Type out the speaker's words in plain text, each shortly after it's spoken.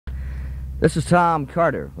This is Tom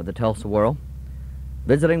Carter with the Tulsa World,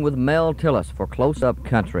 visiting with Mel Tillis for Close Up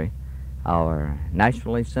Country, our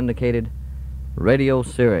nationally syndicated radio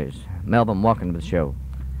series. Melvin, welcome to the show.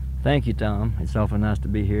 Thank you, Tom. It's awfully nice to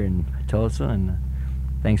be here in Tulsa, and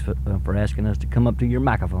thanks for asking us to come up to your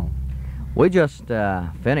microphone. We just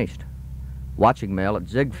finished watching Mel at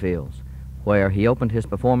Ziegfield's, where he opened his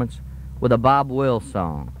performance with a Bob Wills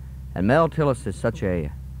song. And Mel Tillis is such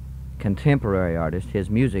a contemporary artist. His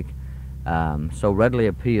music so readily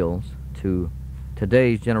appeals to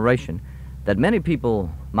today's generation that many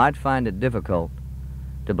people might find it difficult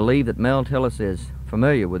to believe that Mel Tillis is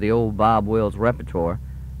familiar with the old Bob Wills repertoire,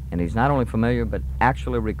 and he's not only familiar but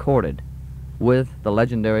actually recorded with the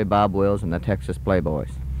legendary Bob Wills and the Texas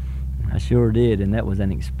Playboys. I sure did, and that was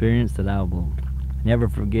an experience that I will never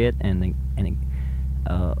forget, and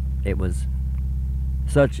it was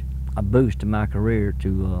such a boost to my career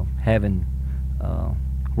to having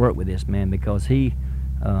worked with this man, because he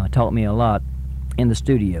taught me a lot in the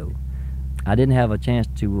studio. I didn't have a chance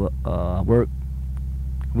to work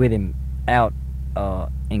with him out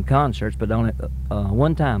in concerts, but only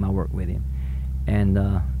one time I worked with him, and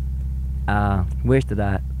I wish that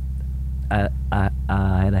I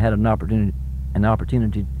had had an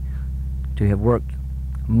opportunity to have worked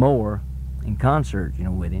more in concert,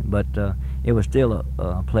 with him. But it was still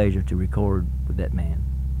a pleasure to record with that man.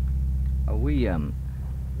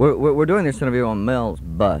 We're doing this interview on Mel's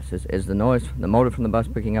bus. Is the motor from the bus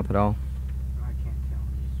picking up at all? I can't tell.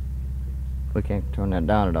 We can't turn that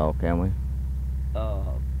down at all, can we?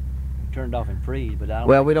 Turned off and freeze, but I don't.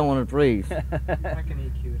 Well, we don't want to freeze. I can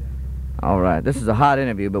EQ it. All right, this is a hot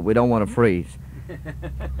interview, but we don't want to freeze.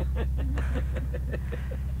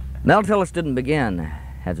 Mel Tillis didn't begin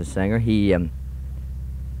as a singer. He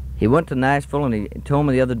went to Nashville, and he told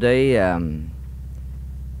me the other day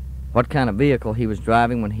what kind of vehicle he was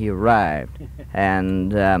driving when he arrived.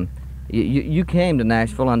 And you came to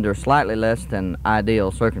Nashville under slightly less than ideal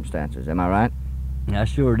circumstances, am I right? I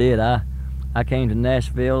sure did. I came to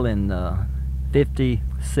Nashville in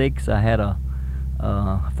 '56. I had a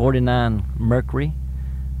 49 Mercury.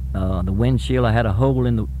 The windshield, I had a hole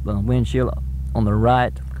in the windshield on the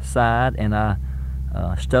right side, and I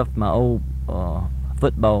stuffed my old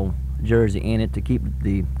football jersey in it to keep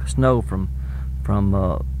the snow from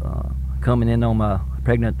coming in on my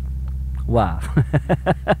pregnant wife.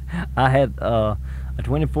 I had a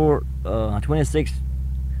 $26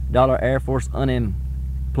 Air Force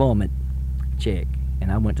unemployment check,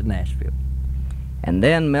 and I went to Nashville. And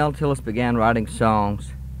then Mel Tillis began writing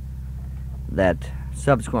songs that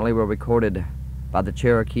subsequently were recorded by the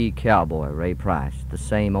Cherokee cowboy Ray Price, The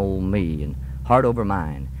Same Old Me and Heart Over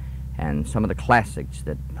Mine, and some of the classics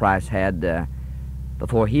that Price had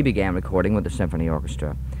before he began recording with the symphony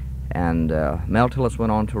orchestra. And Mel Tillis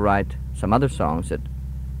went on to write some other songs that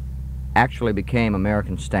actually became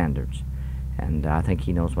American standards, and I think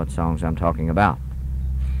he knows what songs I'm talking about.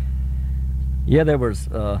 Yeah, there was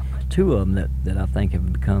two of them that I think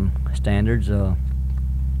have become standards.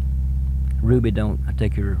 Ruby, Don't I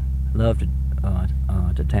Take Your Love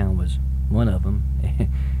to Town was one of them.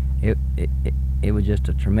 It was just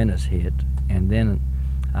a tremendous hit. And then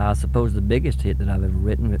I suppose the biggest hit that I've ever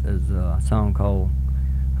written is a song called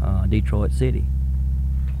Detroit City.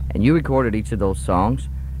 And you recorded each of those songs,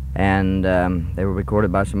 and they were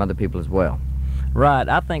recorded by some other people as well. Right.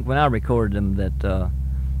 I think when I recorded them that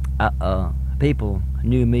people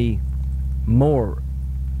knew me more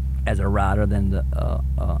as a writer than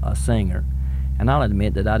a singer, and I'll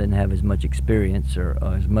admit that I didn't have as much experience or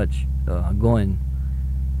as much going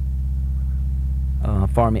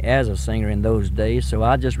for me as a singer in those days, so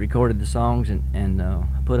I just recorded the songs and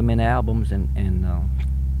put them in albums and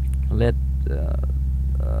let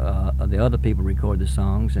the other people record the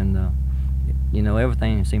songs, and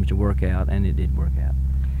everything seems to work out, and it did work out.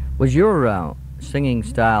 Was your singing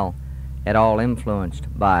style at all influenced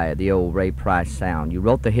by the old Ray Price sound? You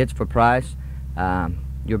wrote the hits for Price.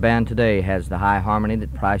 Your band today has the high harmony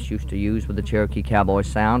that Price used to use with the Cherokee cowboy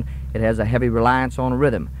sound. It has a heavy reliance on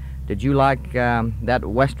rhythm. Did you like that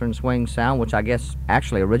western swing sound, which I guess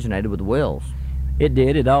actually originated with Wills? It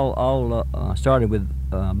did. It all started with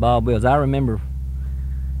Bob Wills. I remember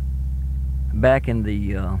back in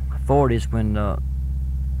the 40s when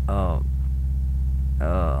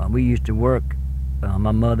we used to work,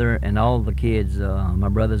 my mother and all the kids, my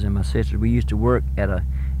brothers and my sisters, we used to work at a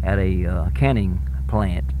canning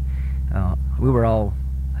plant. We were all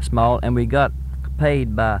small, and we got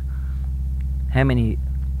paid by how many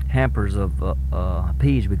hampers of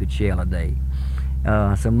peas we could shell a day.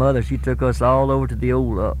 So Mother, she took us all over to the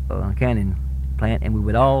old canning plant, and we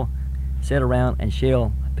would all sit around and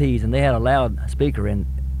shell peas, and they had a loud speaker in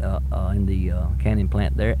the canning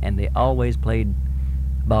plant there, and they always played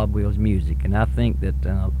Bob Wills music. And I think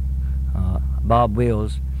that Bob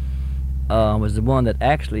Wills was the one that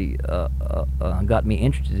actually got me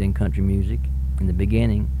interested in country music in the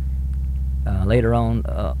beginning. Later on,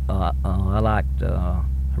 I liked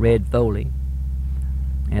Red Foley,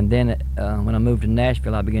 and then when I moved to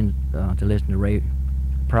Nashville, I began to listen to Ray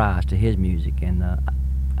Price, to his music, and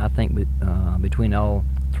I think between all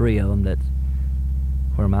three of them, that's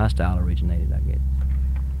where my style originated, I guess.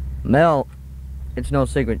 Mel, it's no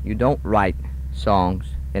secret you don't write songs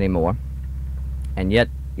anymore, and yet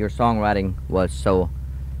your songwriting was so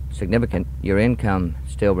significant. Your income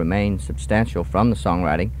still remains substantial from the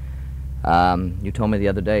songwriting. You told me the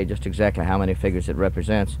other day just exactly how many figures it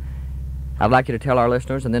represents. I'd like you to tell our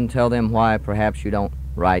listeners and then tell them why perhaps you don't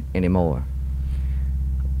write anymore.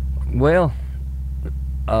 Well,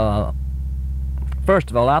 first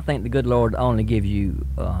of all, I think the good Lord only gives you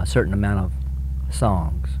a certain amount of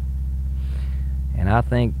songs. And I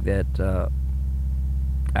think that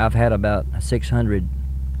I've had about 600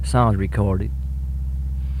 songs recorded,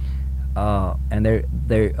 and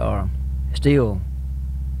they are still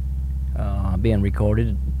being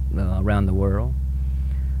recorded around the world.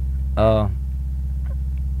 And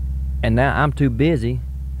now I'm too busy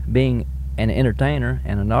being an entertainer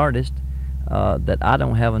and an artist that I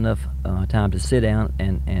don't have enough time to sit down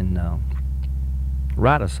and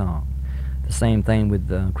write a song. The same thing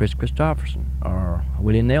with Chris Christopherson or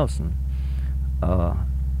Willie Nelson,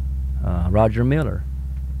 Roger Miller.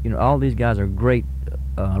 You know, all these guys are great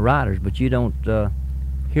writers, but you don't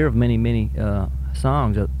hear of many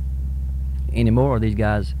songs anymore of these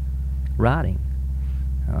guys writing.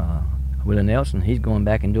 Willie Nelson, he's going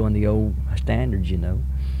back and doing the old standards, you know.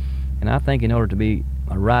 And I think in order to be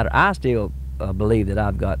a writer, I still believe that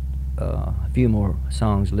I've got a few more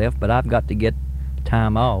songs left, but I've got to get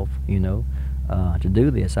time off, you know, to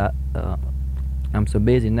do this. I'm so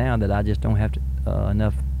busy now that I just don't have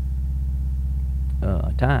enough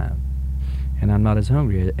time, and I'm not as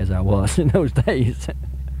hungry as I was in those days.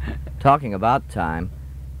 Talking about time,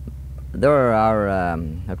 there are,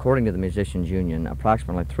 according to the Musicians Union,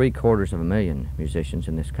 approximately 750,000 musicians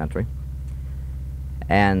in this country,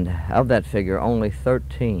 and of that figure, only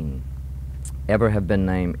 13 ever have been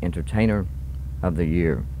named Entertainer of the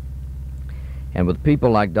Year. And with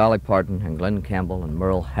people like Dolly Parton and Glenn Campbell and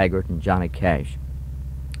Merle Haggard and Johnny Cash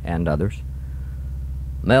and others,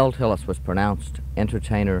 Mel Tillis was pronounced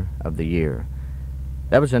Entertainer of the Year.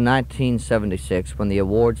 That was in 1976 when the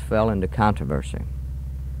awards fell into controversy.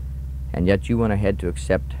 And yet you went ahead to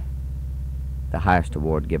accept the highest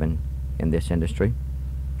award given in this industry.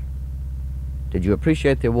 Did you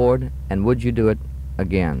appreciate the award, and would you do it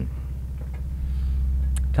again?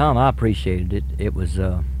 Tom, I appreciated it. It was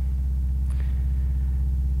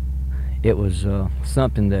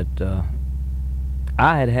something that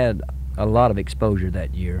I had a lot of exposure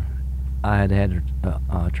that year. I had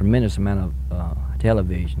a tremendous amount of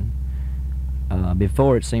television.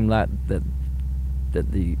 Before, it seemed like that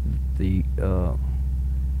the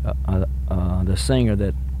singer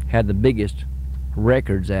that had the biggest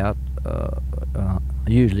records out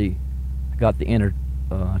usually got the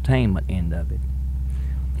entertainment end of it.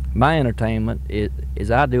 My entertainment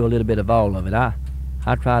is I do a little bit of all of it. I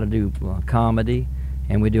try to do comedy,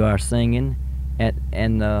 and we do our singing,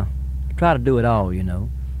 and try to do it all, you know,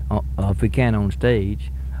 if we can on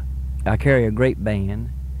stage. I carry a great band,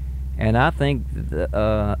 and I think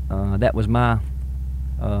that was my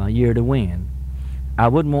year to win. I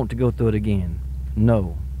wouldn't want to go through it again.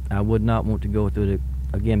 No, I would not want to go through it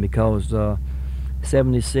again, because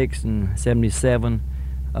 76 and 77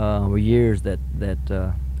 were years that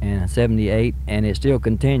and 78, and it's still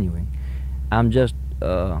continuing. I'm just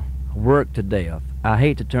worked to death. I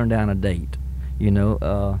hate to turn down a date, you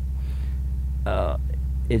know.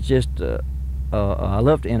 It's just I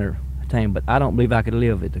love to entertain, but I don't believe I could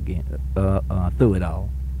live it again through it all.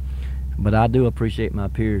 But I do appreciate my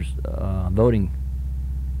peers voting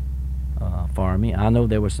for me. I know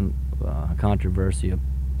there was some controversy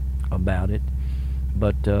about it,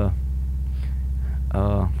 but a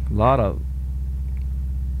lot of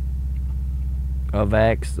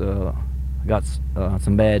acts got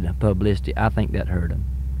some bad publicity. I think that hurt them.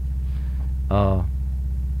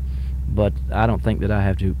 But I don't think that I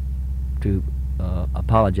have to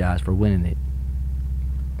apologize for winning it.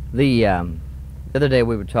 The other day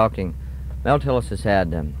we were talking. Mel Tillis has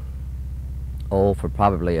had, for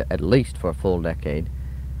probably at least for a full decade,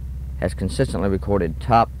 has consistently recorded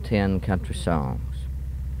top 10 country songs.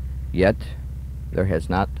 Yet, there has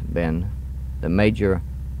not been the major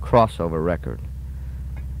crossover record.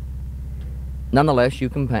 Nonetheless, you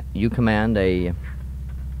command a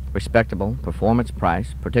respectable performance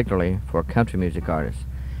price, particularly for a country music artist.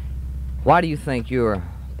 Why do you think your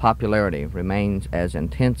popularity remains as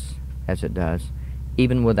intense as it does,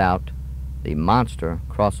 even without the monster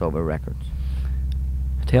crossover records?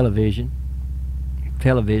 Television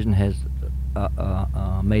has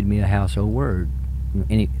made me a household word.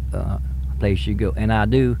 Any place you go, and I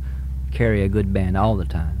do carry a good band all the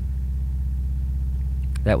time.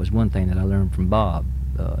 That was one thing that I learned from Bob.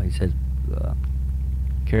 He said,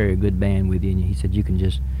 carry a good band with you, and he said you can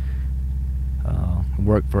just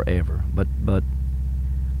work forever. But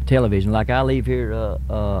television, like I leave here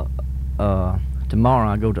tomorrow,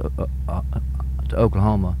 I go to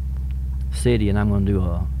Oklahoma City, and I'm going to do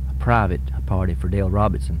a private party for Dale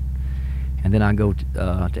Robertson, and then I go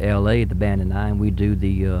to L.A. The band and I, and we do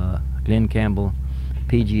the Glenn Campbell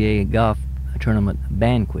PGA Golf Tournament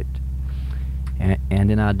banquet, and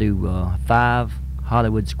then I do 5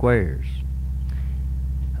 Hollywood Squares.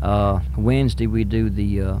 Wednesday we do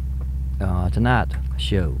the Tonight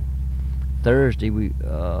show. Thursday we're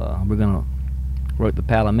gonna work the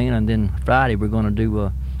Palomino, and then Friday we're gonna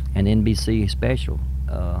do an NBC special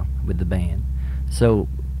with the band. So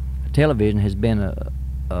television has been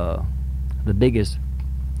the biggest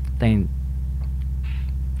thing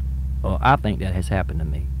I think that has happened to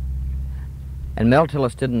me. And Mel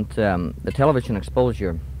Tillis didn't, the television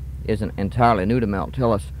exposure isn't entirely new to Mel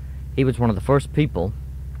Tillis. He was one of the first people,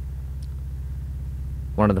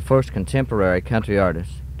 one of the first contemporary country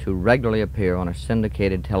artists to regularly appear on a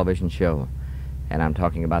syndicated television show. And I'm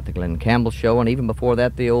talking about the Glenn Campbell show, and even before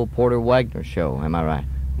that, the old Porter Wagner show. Am I right?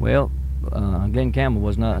 Well, Glenn Campbell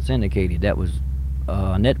was not syndicated. That was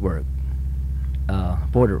a network.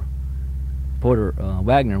 Porter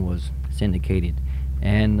Wagner was syndicated,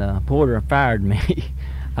 and Porter fired me.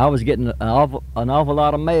 I was getting an awful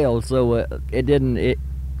lot of mail, so it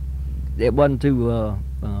wasn't too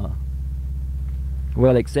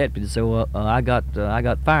well accepted. So I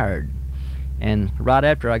got fired, and right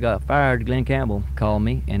after I got fired, Glenn Campbell called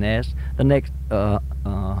me and asked to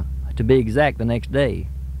be exact, the next day.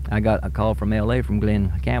 I got a call from L.A. from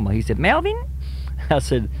Glenn Campbell. He said, "Melvin?" I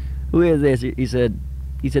said, "Who is this?" He said,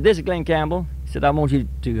 "This is Glenn Campbell." He said, "I want you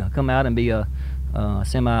to come out and be a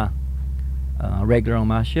semi-regular on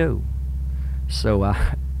my show." So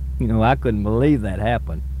I couldn't believe that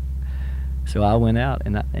happened. So I went out,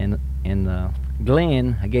 and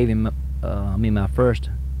Glenn, I gave him me my first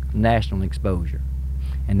national exposure,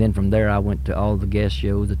 and then from there I went to all the guest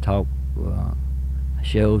shows, the talk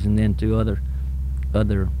shows, and then to other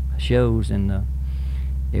shows, and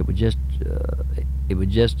it was just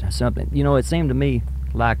something. It seemed to me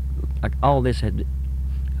like all this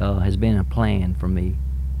has been a plan for me.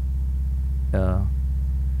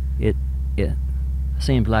 It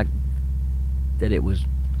seems like that it was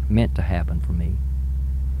meant to happen for me.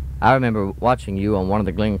 I remember watching you on one of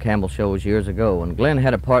the Glenn Campbell shows years ago, and Glenn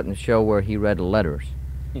had a part in the show where he read letters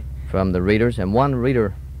from the readers, and one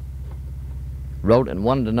reader wrote and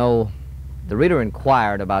wanted to know. The reader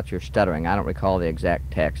inquired about your stuttering. I don't recall the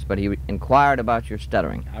exact text, but he inquired about your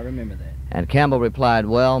stuttering. I remember that. And Campbell replied,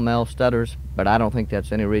 "Well, Mel stutters, but I don't think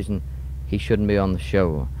that's any reason he shouldn't be on the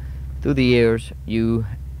show." Through the years,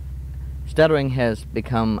 stuttering has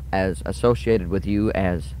become as associated with you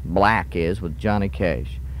as black is with Johnny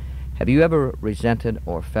Cash. Have you ever resented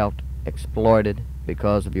or felt exploited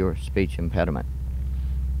because of your speech impediment?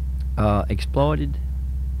 Exploited?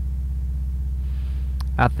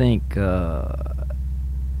 I think going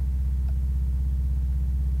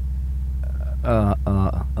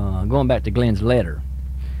back to Glenn's letter,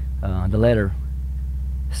 the letter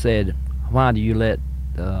said, "Why do you let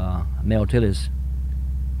Mel Tillis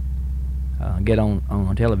get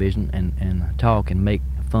on television and talk and make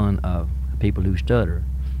fun of people who stutter?"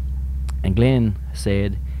 And Glenn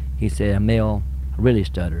said, "Mel really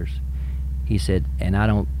stutters." He said, "And I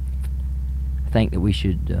don't think that we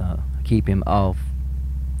should keep him off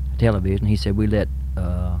television." He said, "We let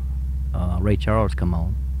Ray Charles come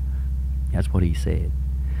on." That's what he said.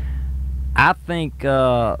 I think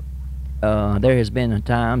there has been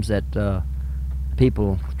times that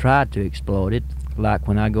people tried to exploit it, like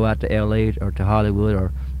when I go out to L.A. or to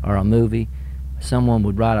Hollywood or a movie, someone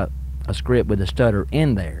would write a script with a stutter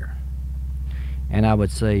in there, and I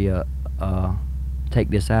would say,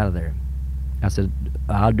 "Take this out of there." I said,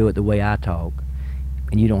 "I'll do it the way I talk,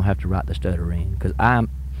 and you don't have to write the stutter in, because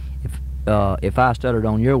if I stuttered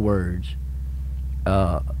on your words,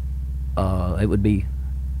 it would be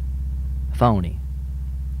phony,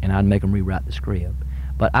 and I'd make them rewrite the script."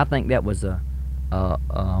 But I think that was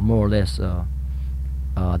more or less the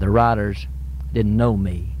writers didn't know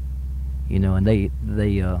me. you know, and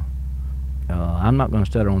I'm not going to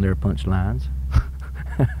stutter on their punchlines.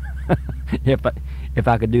 If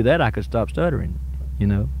I could do that, I could stop stuttering, you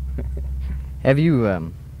know. Have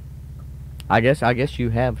you? I guess you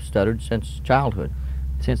have stuttered since childhood.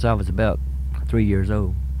 Since I was about 3 years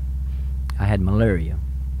old, I had malaria,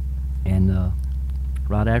 and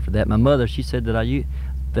right after that, my mother, she said that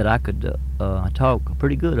I could talk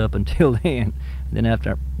pretty good up until then. Then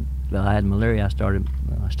after I had malaria, I started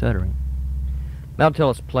stuttering. Mel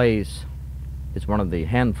Tillis is one of the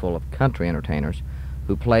handful of country entertainers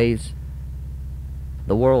who plays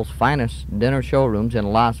the world's finest dinner showrooms in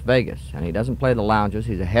Las Vegas, and he doesn't play the lounges.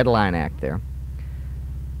 He's a headline act there.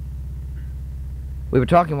 We were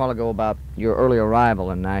talking a while ago about your early arrival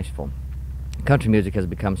in Nashville. Country music has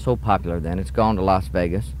become so popular then, it's gone to Las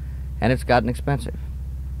Vegas, and it's gotten expensive.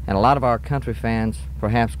 And a lot of our country fans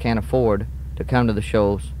perhaps can't afford to come to the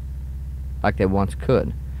shows like they once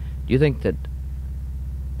could. Do you think that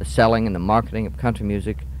the selling and the marketing of country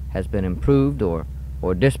music has been improved or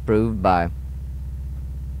disproved by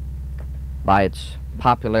its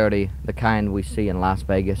popularity, the kind we see in Las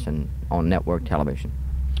Vegas and on network television?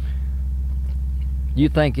 You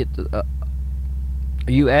think it? Are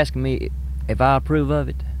you asking me if I approve of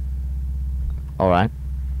it? All right.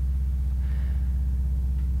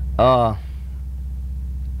 I'm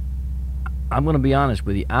going to be honest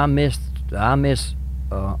with you. I miss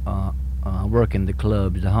working the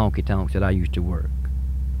clubs, the honky tonks that I used to work.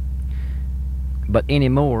 But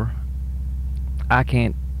anymore, I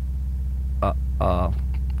can't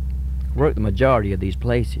work the majority of these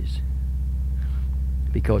places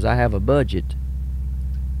because I have a budget,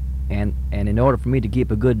 and in order for me to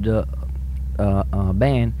keep a good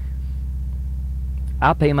band,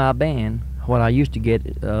 I pay my band what I used to get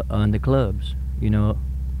in the clubs, you know,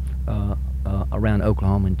 around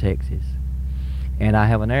Oklahoma and Texas. And I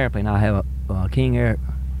have an airplane. I have a King Air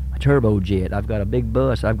turbojet. I've got a big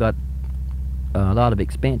bus. I've got a lot of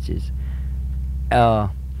expenses.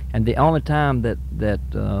 And the only time that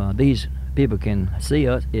these people can see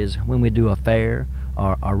us is when we do a fair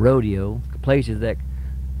or a rodeo, places that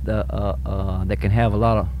can have a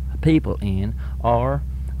lot of people in, or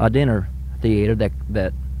a dinner theater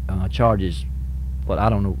that charges, well, I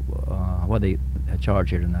don't know what they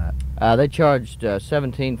charge here tonight. They charged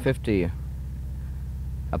 $17.50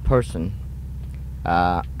 a person,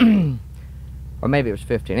 or maybe it was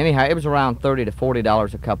 $15. Anyhow, it was around $30 to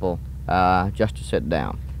 $40 a couple just to sit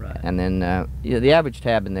down. Right. And then the average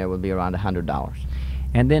tab in there would be around $100.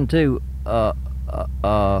 And then too,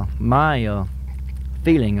 my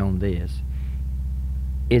feeling on this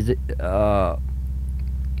is that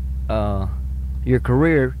your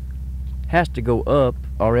career has to go up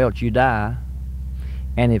or else you die.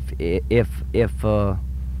 And if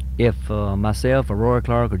myself or Roy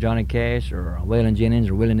Clark or Johnny Cash or Waylon Jennings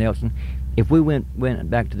or Willie Nelson, if we went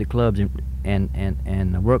back to the clubs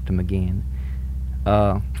and worked them again,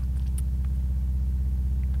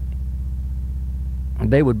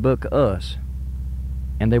 they would book us,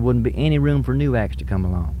 and there wouldn't be any room for new acts to come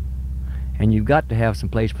along. And you've got to have some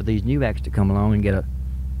place for these new acts to come along and get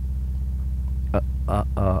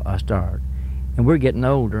a start. And we're getting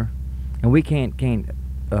older, and we can't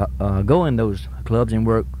go in those clubs and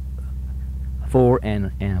work 4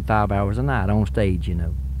 and 5 hours a night on stage, you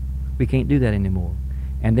know. We can't do that anymore.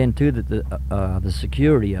 And then too, the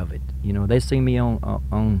security of it, you know, they see me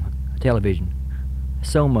on television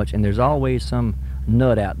so much, and there's always some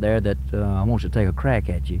nut out there that wants to take a crack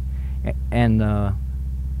at you, and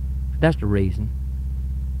that's the reason.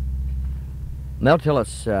 Mel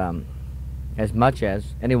Tillis, as much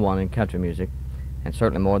as anyone in country music, and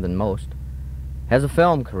certainly more than most, has a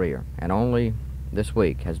film career, and only this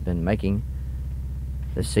week has been making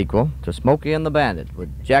the sequel to Smokey and the Bandit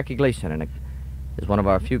with Jackie Gleason, and is one of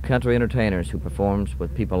our few country entertainers who performs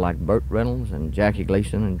with people like Burt Reynolds and Jackie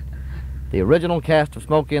Gleason and the original cast of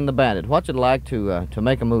Smokey and the Bandit. What's it like to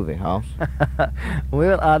make a movie, Hoss?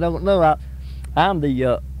 Well, I don't know. I'm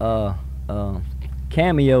the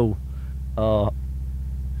cameo.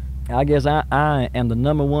 I guess I am the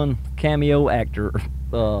 #1 cameo actor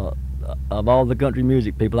of all the country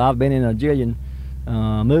music people. I've been in a jillion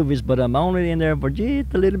movies, but I'm only in there for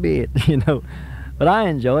just a little bit, you know. But I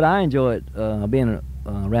enjoy it. I enjoy it being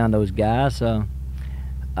around those guys.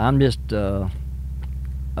 I'm just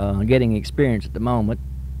getting experience at the moment,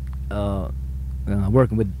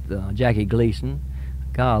 working with Jackie Gleason.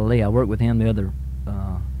 Golly, I worked with him the other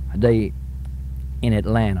day in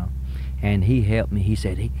Atlanta, and he helped me. He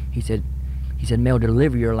said, Mel,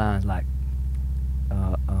 deliver your lines like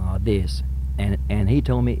this, and he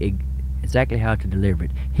told me exactly how to deliver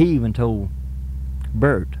it. He even told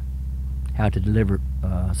Burt how to deliver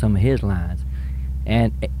some of his lines,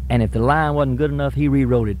 and if the line wasn't good enough, he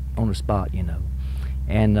rewrote it on the spot, you know.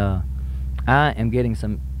 And I am getting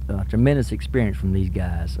some tremendous experience from these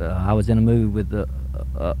guys. I was in a movie with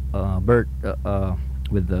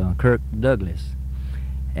Kirk Douglas,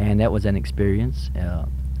 and that was an experience.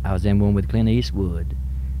 I was in one with Clint Eastwood,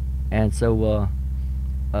 and so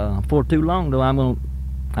for too long though, I'm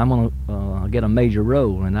gonna get a major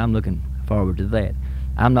role, and I'm looking forward to that.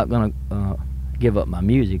 I'm not gonna give up my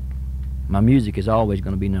music. My music is always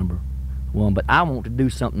gonna be number one, but I want to do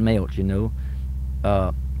something else, you know,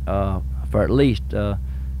 for at least 2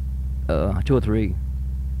 or 3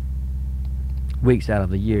 weeks out of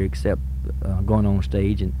the year, except going on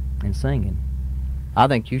stage and singing. I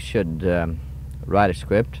think you should write a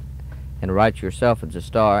script and write yourself as a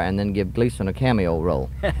star, and then give Gleason a cameo role.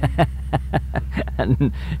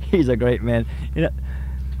 He's a great man. You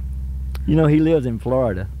know, he lives in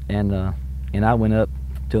Florida, and I went up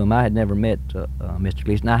to him. I had never met Mr.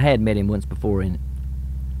 Gleason. I had met him once before in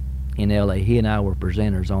L.A. He and I were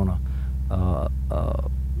presenters on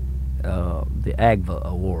the AGVA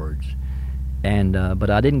Awards, and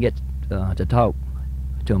but I didn't get to talk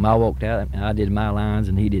to him. I walked out and I did my lines,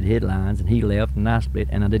 and he did his lines, and he left, and I split,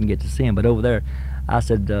 and I didn't get to see him. But over there, I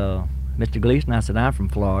said, Mr. Gleason, I said, I'm from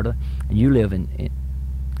Florida, and you live in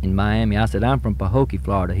Miami. I said, I'm from Pahokee,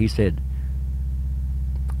 Florida. He said,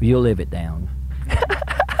 you'll live it down.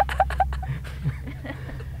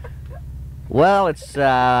 Well, it's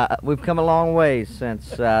we've come a long way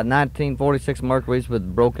since 1946 Mercury's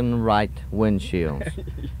with broken right windshields.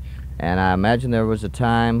 And I imagine there was a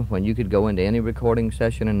time when you could go into any recording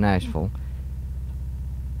session in Nashville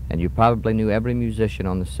and you probably knew every musician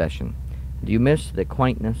on the session. Do you miss the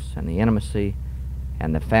quaintness and the intimacy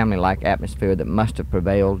and the family-like atmosphere that must have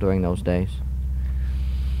prevailed during those days?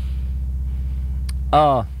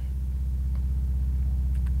 I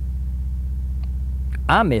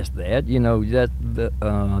miss that. You know,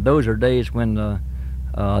 those are days when there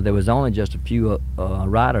was only just a few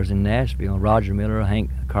writers in Nashville. Roger Miller, Hank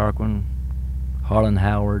Carquin, Harlan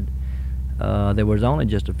Howard. There was only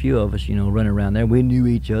just a few of us, you know, running around there. We knew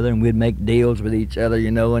each other, and we'd make deals with each other,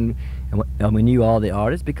 you know, and we knew all the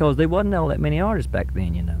artists because there wasn't all that many artists back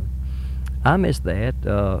then, you know. I miss that.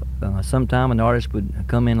 Sometime an artist would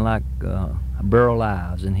come in like Burl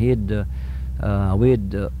Ives, and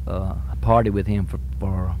we'd party with him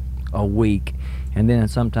for a week, and then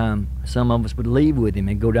sometime some of us would leave with him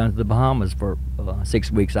and go down to the Bahamas for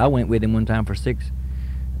 6 weeks. I went with him one time for 6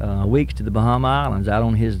 weeks to the Bahama Islands out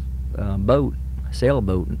on his boat,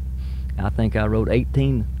 sailboat. I think I wrote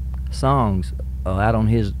 18 songs out on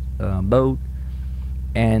his boat,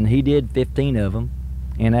 and he did 15 of them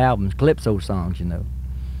in albums, calypso songs, you know.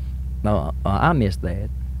 I miss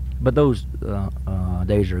that, but those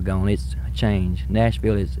days are gone. It's changed.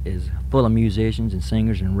 Nashville is full of musicians and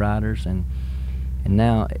singers and writers, and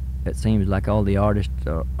now it seems like all the artists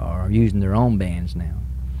are using their own bands now.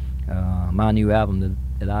 My new album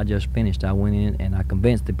that I just finished, I went in and I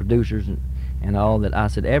convinced the producers and all that. I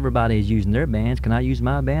said, everybody is using their bands. Can I use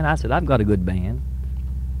my band? I said, I've got a good band.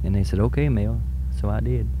 And they said, okay, Mel. So I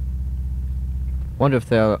did. Wonder if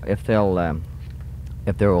there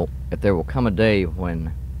will come a day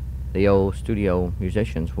when the old studio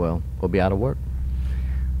musicians will be out of work.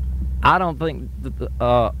 I don't think that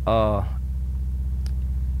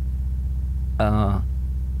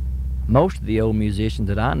most of the old musicians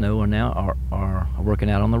that I know are now are working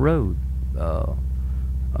out on the road.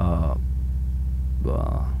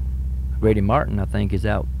 Grady Martin, I think, is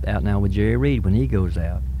out now with Jerry Reed when he goes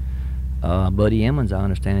out. Buddy Emmons, I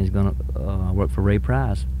understand, is going to work for Ray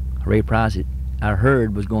Price. Ray Price, I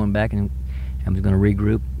heard, was going back and was going to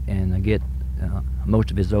regroup and get most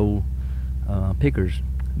of his old pickers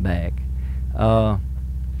back.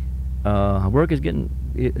 Work is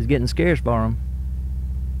getting scarce for him.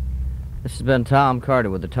 This has been Tom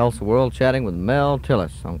Carter with the Tulsa World, chatting with Mel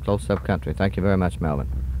Tillis on Close Up Country. Thank you very much, Melvin.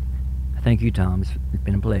 Thank you, Tom. It's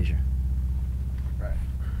been a pleasure. Right.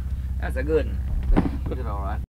 That's a good one. You did all right.